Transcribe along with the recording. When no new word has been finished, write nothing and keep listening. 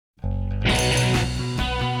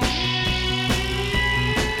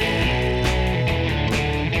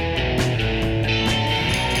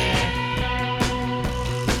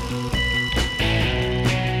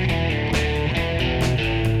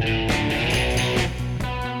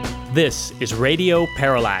This is Radio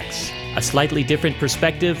Parallax, a slightly different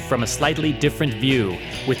perspective from a slightly different view,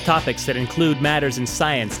 with topics that include matters in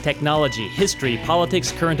science, technology, history,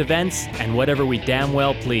 politics, current events, and whatever we damn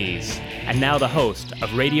well please. And now the host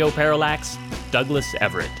of Radio Parallax, Douglas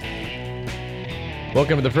Everett.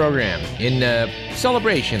 Welcome to the program. In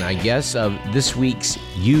celebration, I guess, of this week's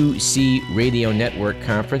UC Radio Network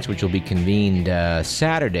Conference, which will be convened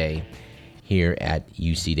Saturday here at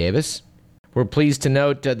UC Davis. We're pleased to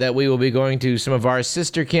note that we will be going to some of our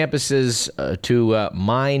sister campuses to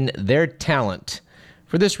mine their talent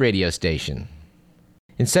for this radio station.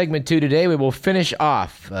 In segment 2 today, we will finish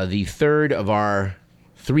off the third of our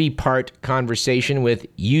three-part conversation with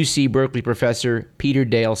UC Berkeley professor Peter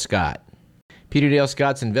Dale Scott. Peter Dale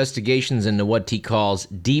Scott's investigations into what he calls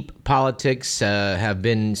deep politics have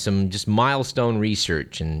been some just milestone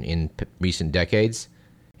research in recent decades.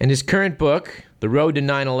 And his current book, The Road to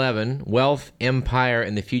 9/11, Wealth, Empire,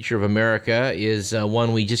 and the Future of America, is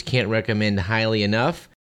one we just can't recommend highly enough.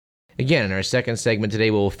 Again, in our second segment today,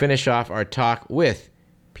 we'll finish off our talk with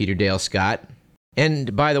Peter Dale Scott.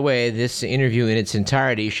 And by the way, this interview in its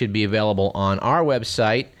entirety should be available on our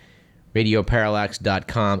website,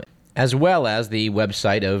 radioparallax.com, as well as the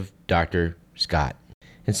website of Dr. Scott.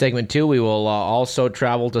 In segment 2, we will also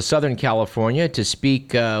travel to Southern California to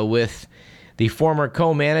speak with the former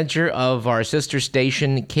co-manager of our sister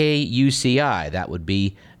station, KUCI. That would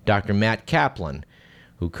be Dr. Matt Kaplan,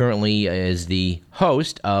 who currently is the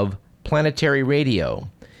host of Planetary Radio,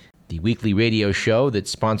 the weekly radio show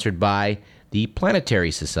that's sponsored by the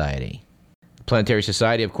Planetary Society. The Planetary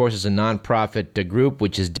Society, of course, is a nonprofit group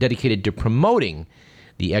which is dedicated to promoting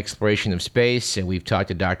the exploration of space, and we've talked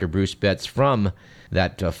to Dr. Bruce Betts from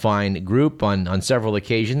that fine group on several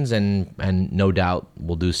occasions, and no doubt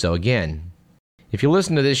will do so again. If you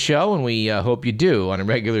listen to this show, and we hope you do on a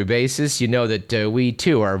regular basis, you know that we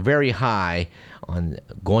too are very high on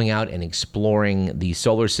going out and exploring the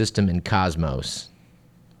solar system and cosmos.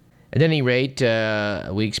 At any rate,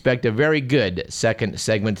 we expect a very good second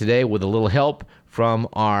segment today with a little help from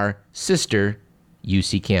our sister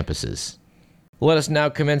UC campuses. Let us now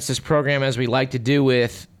commence this program as we like to do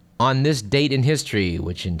with On This Date in History,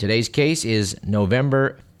 which in today's case is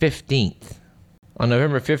November 15th. On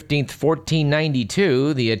November 15th,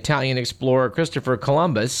 1492, the Italian explorer Christopher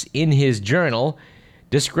Columbus, in his journal,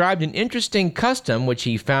 described an interesting custom which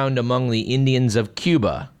he found among the Indians of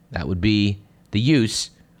Cuba. That would be the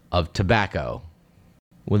use of tobacco.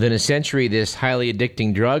 Within a century, this highly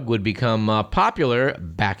addicting drug would become popular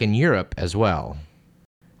back in Europe as well.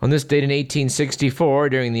 On this date in 1864,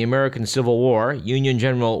 during the American Civil War, Union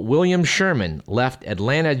General William Sherman left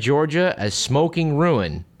Atlanta, Georgia, a smoking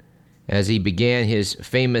ruin as he began his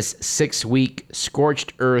famous 6-week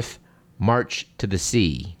scorched earth march to the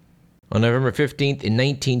sea. On November 15th in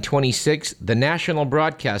 1926, the National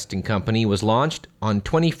Broadcasting Company was launched on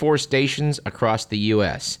 24 stations across the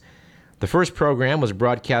U.S. The first program was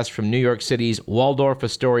broadcast from New York City's Waldorf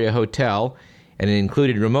Astoria Hotel, and it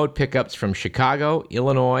included remote pickups from Chicago,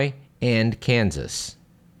 Illinois, and Kansas.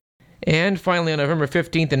 And finally, on November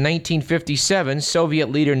 15th in 1957, Soviet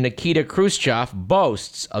leader Nikita Khrushchev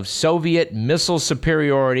boasts of Soviet missile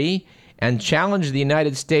superiority and challenged the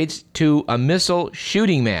United States to a missile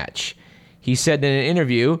shooting match. He said in an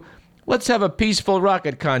interview, "Let's have a peaceful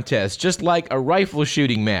rocket contest, just like a rifle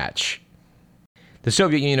shooting match." The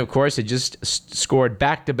Soviet Union, of course, had just scored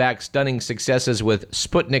back-to-back stunning successes with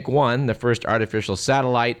Sputnik 1, the first artificial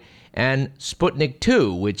satellite, and Sputnik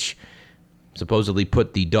 2, which supposedly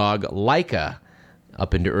put the dog Laika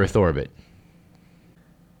up into Earth orbit.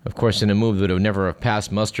 Of course, in a move that would never have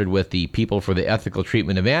passed muster with the People for the Ethical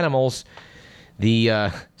Treatment of Animals,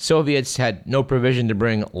 the Soviets had no provision to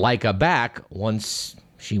bring Laika back once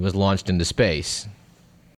she was launched into space.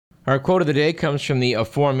 Our quote of the day comes from the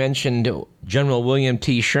aforementioned General William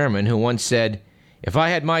T. Sherman, who once said, "If I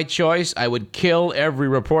had my choice, I would kill every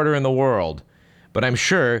reporter in the world, but I'm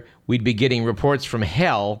sure we'd be getting reports from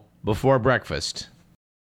hell before breakfast."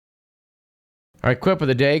 Our quip of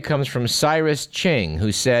the day comes from Cyrus Ching,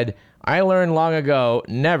 who said, "I learned long ago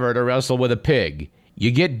never to wrestle with a pig.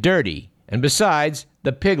 You get dirty, and besides,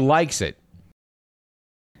 the pig likes it."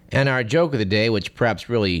 And our joke of the day, which perhaps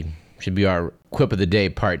really should be our quip of the day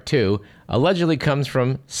part 2, allegedly comes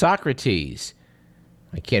from Socrates.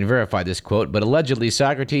 I can't verify this quote, but allegedly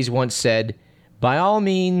Socrates once said, "By all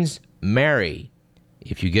means, marry.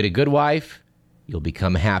 If you get a good wife, you'll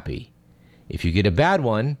become happy. If you get a bad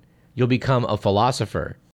one, you'll become a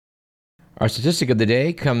philosopher." Our statistic of the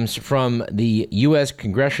day comes from the U.S.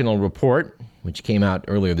 Congressional Report, which came out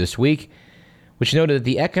earlier this week, which noted that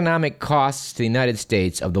the economic costs to the United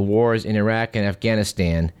States of the wars in Iraq and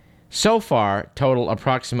Afghanistan so far total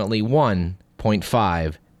approximately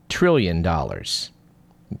 $1.5 trillion.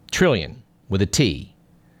 Trillion with a T.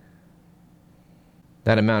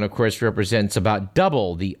 That amount, of course, represents about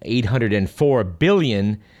double the $804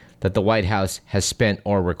 billion that the White House has spent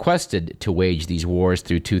or requested to wage these wars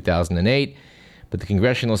through 2008. But the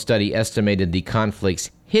congressional study estimated the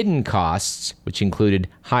conflict's hidden costs, which included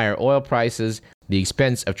higher oil prices, the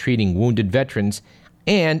expense of treating wounded veterans,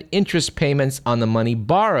 and interest payments on the money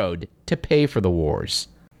borrowed to pay for the wars.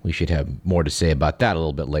 We should have more to say about that a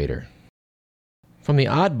little bit later. From the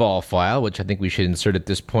oddball file, which I think we should insert at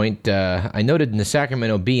this point, I noted in the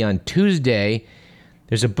Sacramento Bee on Tuesday,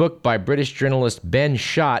 there's a book by British journalist Ben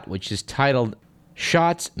Schott, which is titled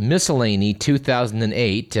Schott's Miscellany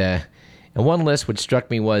 2008. And one list which struck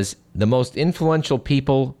me was the most influential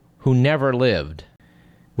people who never lived,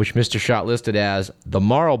 which Mr. Schott listed as the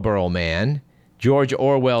Marlborough Man, George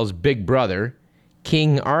Orwell's Big Brother,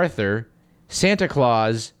 King Arthur, Santa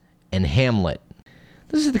Claus, and Hamlet.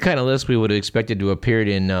 This is the kind of list we would have expected to appear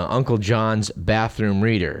in Uncle John's Bathroom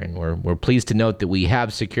Reader, and we're pleased to note that we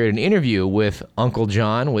have secured an interview with Uncle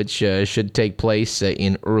John, which should take place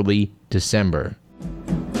in early December.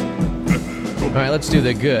 All right, let's do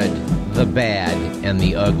the good, the bad, and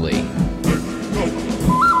the ugly.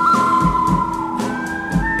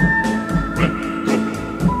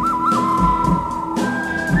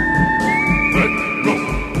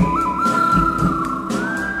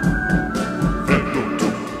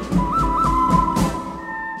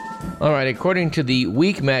 All right, according to the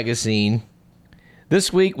Week magazine,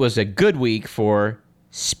 this week was a good week for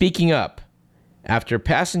speaking up after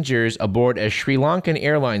passengers aboard a Sri Lankan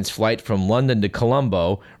Airlines flight from London to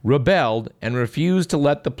Colombo rebelled and refused to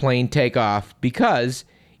let the plane take off because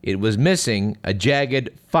it was missing a jagged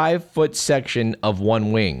 5-foot section of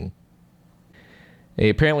one wing.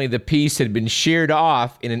 Apparently, the piece had been sheared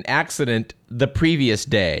off in an accident the previous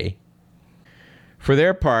day. For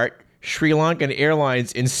their part, Sri Lankan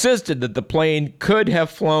Airlines insisted that the plane could have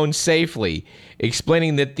flown safely,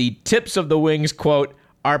 explaining that the tips of the wings, quote,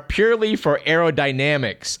 are purely for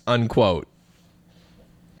aerodynamics, unquote.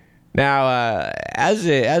 Now, as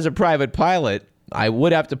a private pilot, I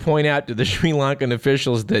would have to point out to the Sri Lankan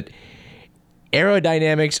officials that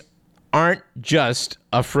aerodynamics aren't just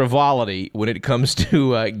a frivolity when it comes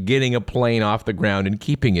to getting a plane off the ground and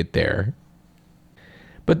keeping it there.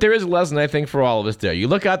 But there is a lesson, I think, for all of us there. You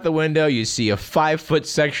look out the window, you see a 5-foot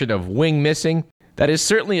section of wing missing. That is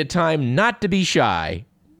certainly a time not to be shy.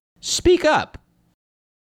 Speak up.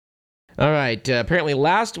 All right, apparently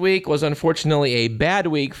last week was unfortunately a bad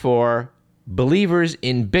week for believers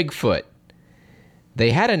in Bigfoot.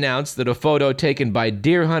 They had announced that a photo taken by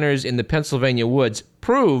deer hunters in the Pennsylvania woods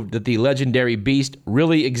proved that the legendary beast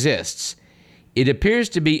really exists. It appears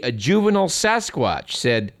to be a juvenile Sasquatch,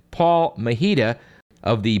 said Paul Mahida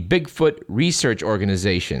of the Bigfoot Research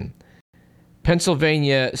Organization.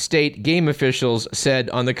 Pennsylvania state game officials said,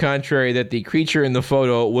 on the contrary, that the creature in the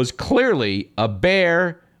photo was clearly a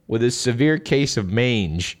bear with a severe case of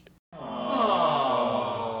mange.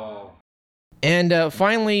 Oh. And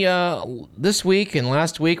finally, this week and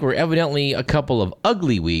last week were evidently a couple of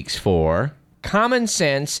ugly weeks for common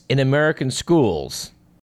sense in American schools.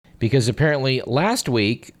 Because apparently last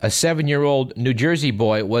week, a 7-year-old New Jersey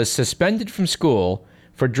boy was suspended from school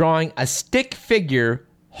for drawing a stick figure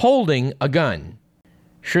holding a gun.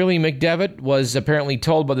 Shirley McDevitt was apparently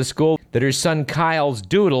told by the school that her son Kyle's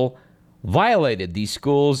doodle violated the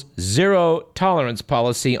school's zero-tolerance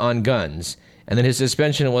policy on guns, and that his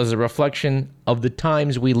suspension was a reflection of the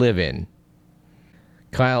times we live in.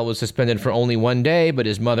 Kyle was suspended for only 1 day, but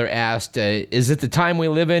his mother asked, is it the time we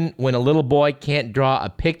live in when a little boy can't draw a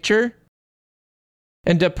picture?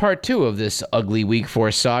 And part 2 of this ugly week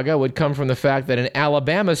 4 saga would come from the fact that an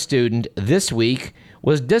Alabama student this week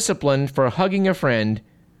was disciplined for hugging a friend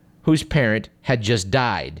whose parent had just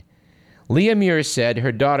died. Leah Muir said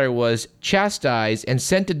her daughter was chastised and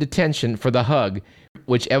sent to detention for the hug,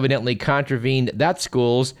 which evidently contravened that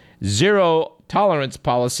school's zero-tolerance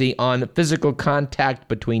policy on physical contact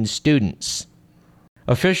between students.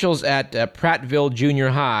 Officials at Prattville Junior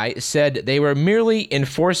High said they were merely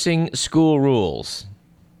enforcing school rules.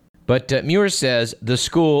 But Muir says the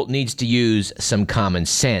school needs to use some common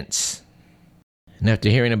sense. And after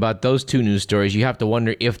hearing about those two news stories, you have to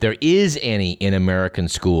wonder if there is any in American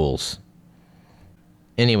schools.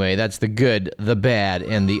 Anyway, that's the good, the bad,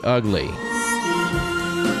 and the ugly.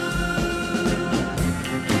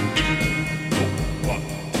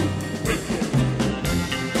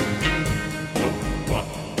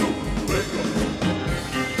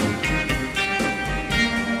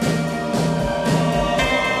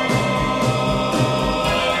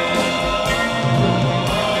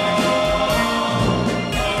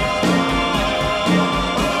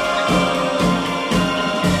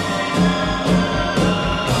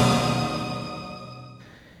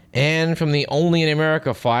 from the Only in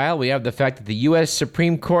America file, we have the fact that the U.S.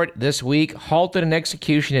 Supreme Court this week halted an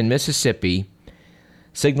execution in Mississippi,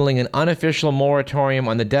 signaling an unofficial moratorium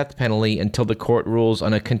on the death penalty until the court rules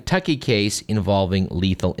on a Kentucky case involving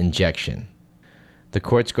lethal injection. The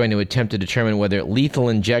court's going to attempt to determine whether lethal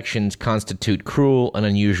injections constitute cruel and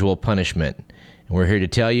unusual punishment. And we're here to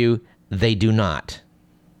tell you, they do not.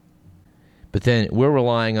 But then we're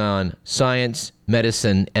relying on science,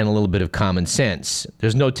 medicine, and a little bit of common sense.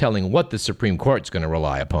 There's no telling what the Supreme Court's going to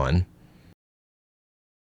rely upon.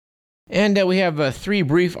 And we have 3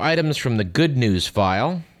 brief items from the good news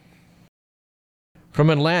file. From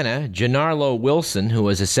Atlanta, Gennarlo Wilson, who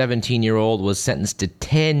was a 17-year-old, was sentenced to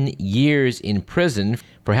 10 years in prison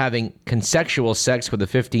for having consensual sex with a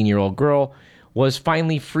 15-year-old girl, was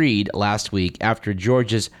finally freed last week after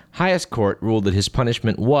Georgia's highest court ruled that his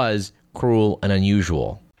punishment was cruel and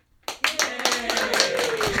unusual.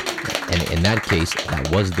 And in that case,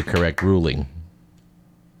 that was the correct ruling.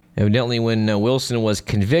 Evidently, when Wilson was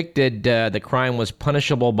convicted, the crime was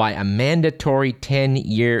punishable by a mandatory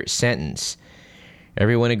 10-year sentence.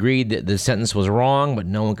 Everyone agreed that the sentence was wrong, but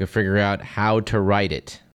no one could figure out how to write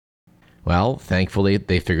it. Well, thankfully,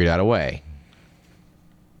 they figured out a way.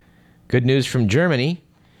 Good news from Germany.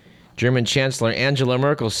 German Chancellor Angela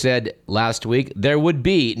Merkel said last week there would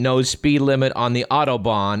be no speed limit on the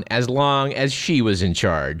Autobahn as long as she was in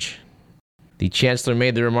charge. The Chancellor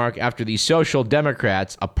made the remark after the Social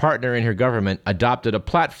Democrats, a partner in her government, adopted a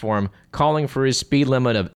platform calling for a speed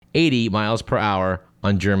limit of 80 miles per hour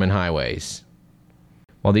on German highways.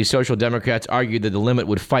 While the Social Democrats argued that the limit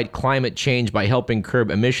would fight climate change by helping curb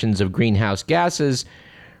emissions of greenhouse gases,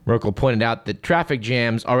 Merkel pointed out that traffic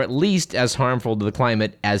jams are at least as harmful to the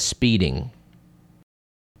climate as speeding.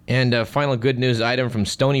 And a final good news item from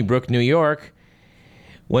Stony Brook, New York.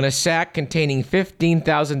 When a sack containing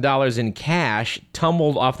 $15,000 in cash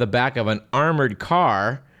tumbled off the back of an armored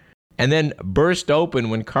car and then burst open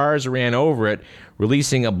when cars ran over it,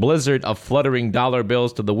 releasing a blizzard of fluttering dollar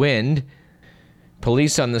bills to the wind,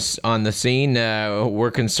 police on the scene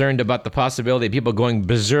were concerned about the possibility of people going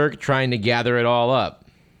berserk trying to gather it all up.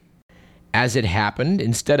 As it happened,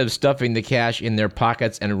 instead of stuffing the cash in their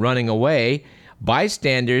pockets and running away,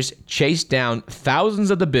 bystanders chased down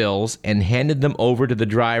thousands of the bills and handed them over to the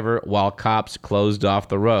driver while cops closed off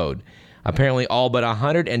the road. Apparently, all but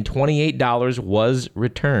 $128 was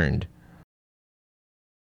returned.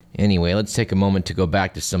 Anyway, let's take a moment to go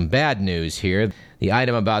back to some bad news here. The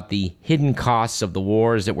item about the hidden costs of the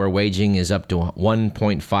wars that we're waging is up to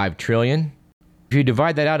 $1.5 trillion. If you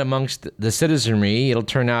divide that out amongst the citizenry, it'll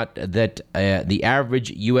turn out that the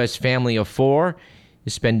average U.S. family of 4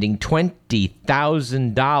 is spending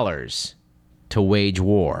 $20,000 to wage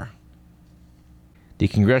war. The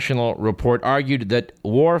congressional report argued that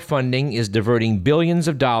war funding is diverting billions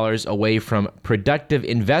of dollars away from productive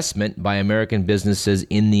investment by American businesses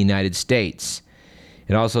in the United States.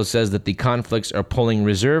 It also says that the conflicts are pulling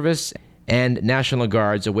reservists and National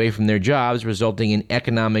Guards away from their jobs, resulting in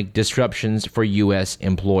economic disruptions for U.S.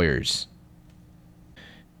 employers.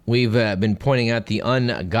 We've been pointing out the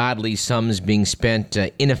ungodly sums being spent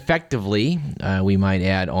ineffectively, we might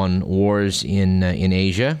add, on wars in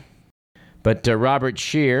Asia. But Robert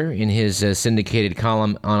Scheer, in his syndicated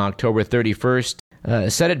column on October 31st,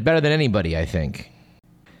 said it better than anybody, I think.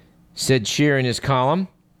 Said Scheer in his column,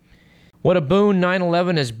 "What a boon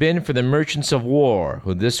 9/11 has been for the merchants of war,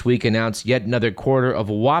 who this week announced yet another quarter of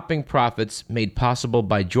whopping profits made possible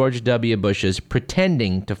by George W. Bush's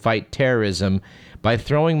pretending to fight terrorism by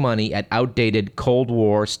throwing money at outdated Cold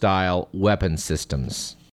War-style weapon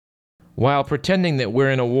systems. While pretending that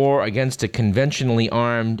we're in a war against a conventionally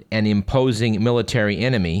armed and imposing military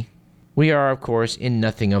enemy, we are, of course, in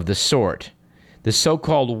nothing of the sort. The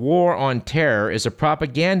so-called war on terror is a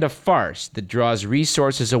propaganda farce that draws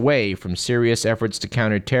resources away from serious efforts to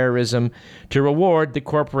counter terrorism to reward the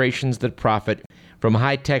corporations that profit from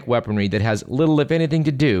high-tech weaponry that has little, if anything,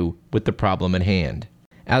 to do with the problem at hand.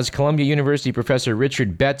 As Columbia University professor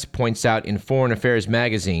Richard Betts points out in Foreign Affairs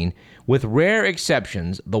magazine, with rare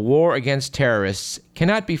exceptions, the war against terrorists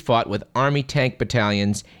cannot be fought with Army tank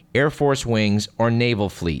battalions, Air Force wings, or naval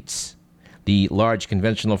fleets, the large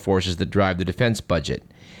conventional forces that drive the defense budget.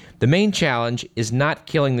 The main challenge is not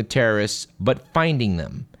killing the terrorists, but finding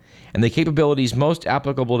them. And the capabilities most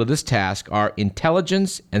applicable to this task are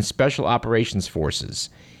intelligence and special operations forces.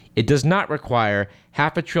 It does not require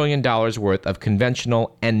 $500 billion worth of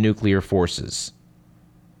conventional and nuclear forces."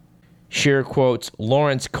 Scheer quotes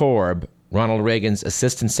Lawrence Korb, Ronald Reagan's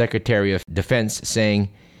Assistant Secretary of Defense, saying,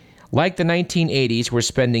 "Like the 1980s, we're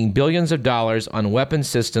spending billions of dollars on weapon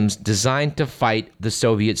systems designed to fight the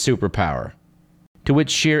Soviet superpower." To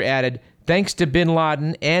which Scheer added, Thanks to bin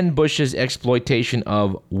Laden and Bush's exploitation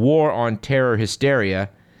of war on terror hysteria,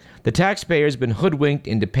 the taxpayer's been hoodwinked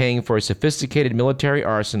into paying for a sophisticated military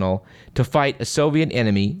arsenal to fight a Soviet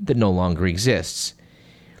enemy that no longer exists.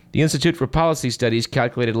 The Institute for Policy Studies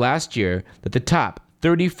calculated last year that the top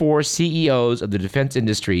 34 CEOs of the defense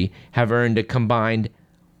industry have earned a combined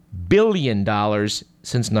 $1 billion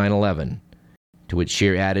since 9/11, to which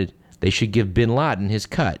Scheer added they should give bin Laden his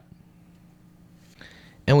cut.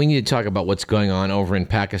 And we need to talk about what's going on over in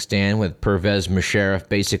Pakistan with Pervez Musharraf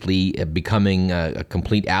basically becoming a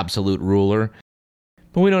complete absolute ruler.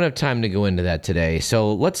 But we don't have time to go into that today.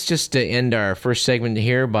 So let's just end our first segment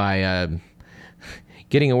here by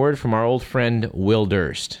getting a word from our old friend Will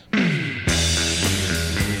Durst.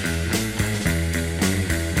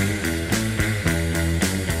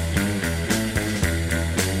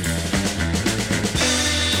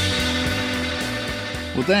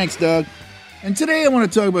 Well, thanks, Doug. And today I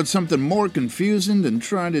want to talk about something more confusing than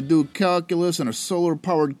trying to do calculus on a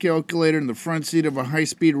solar-powered calculator in the front seat of a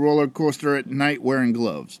high-speed roller coaster at night wearing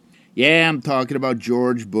gloves. Yeah, I'm talking about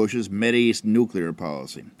George Bush's Mideast nuclear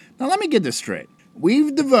policy. Now let me get this straight.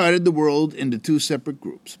 We've divided the world into two separate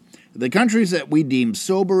groups. The countries that we deem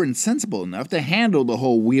sober and sensible enough to handle the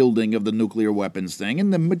whole wielding of the nuclear weapons thing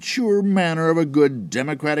in the mature manner of a good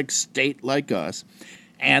democratic state like us,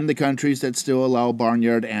 and the countries that still allow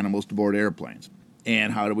barnyard animals to board airplanes.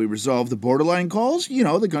 And how do we resolve the borderline calls? You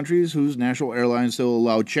know, the countries whose national airlines still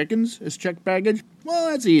allow chickens as checked baggage?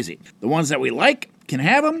 Well, that's easy. The ones that we like can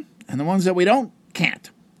have them, and the ones that we don't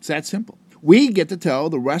can't. It's that simple. We get to tell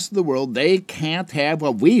the rest of the world they can't have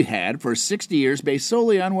what we've had for 60 years based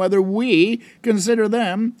solely on whether we consider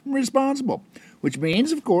them responsible. Which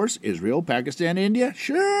means, of course, Israel, Pakistan, India,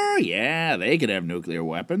 sure, yeah, they could have nuclear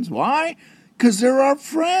weapons. Why? Because they're our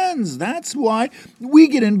friends. That's why we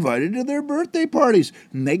get invited to their birthday parties,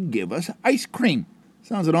 and they give us ice cream.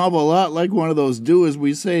 Sounds an awful lot like one of those do as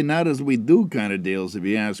we say, not as we do kind of deals, if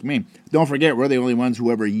you ask me. Don't forget, we're the only ones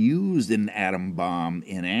who ever used an atom bomb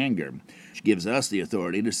in anger, which gives us the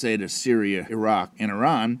authority to say to Syria, Iraq, and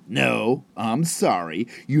Iran, no, I'm sorry,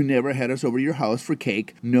 you never had us over to your house for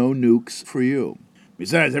cake, no nukes for you.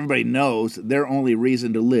 Besides, everybody knows their only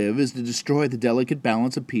reason to live is to destroy the delicate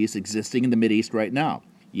balance of peace existing in the Mideast right now.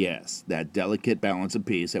 Yes, that delicate balance of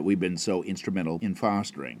peace that we've been so instrumental in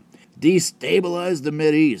fostering. Destabilize the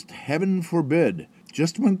Mideast, heaven forbid,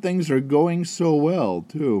 just when things are going so well,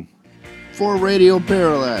 too. For Radio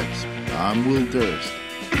Parallax, I'm Will Durst.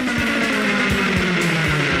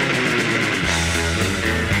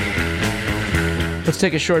 Let's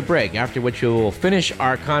take a short break, after which we will finish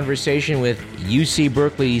our conversation with UC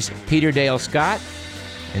Berkeley's Peter Dale Scott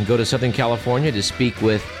and go to Southern California to speak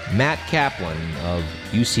with Matt Kaplan of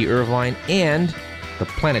UC Irvine and the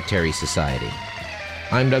Planetary Society.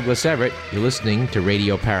 I'm Douglas Everett. You're listening to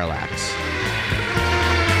Radio Parallax.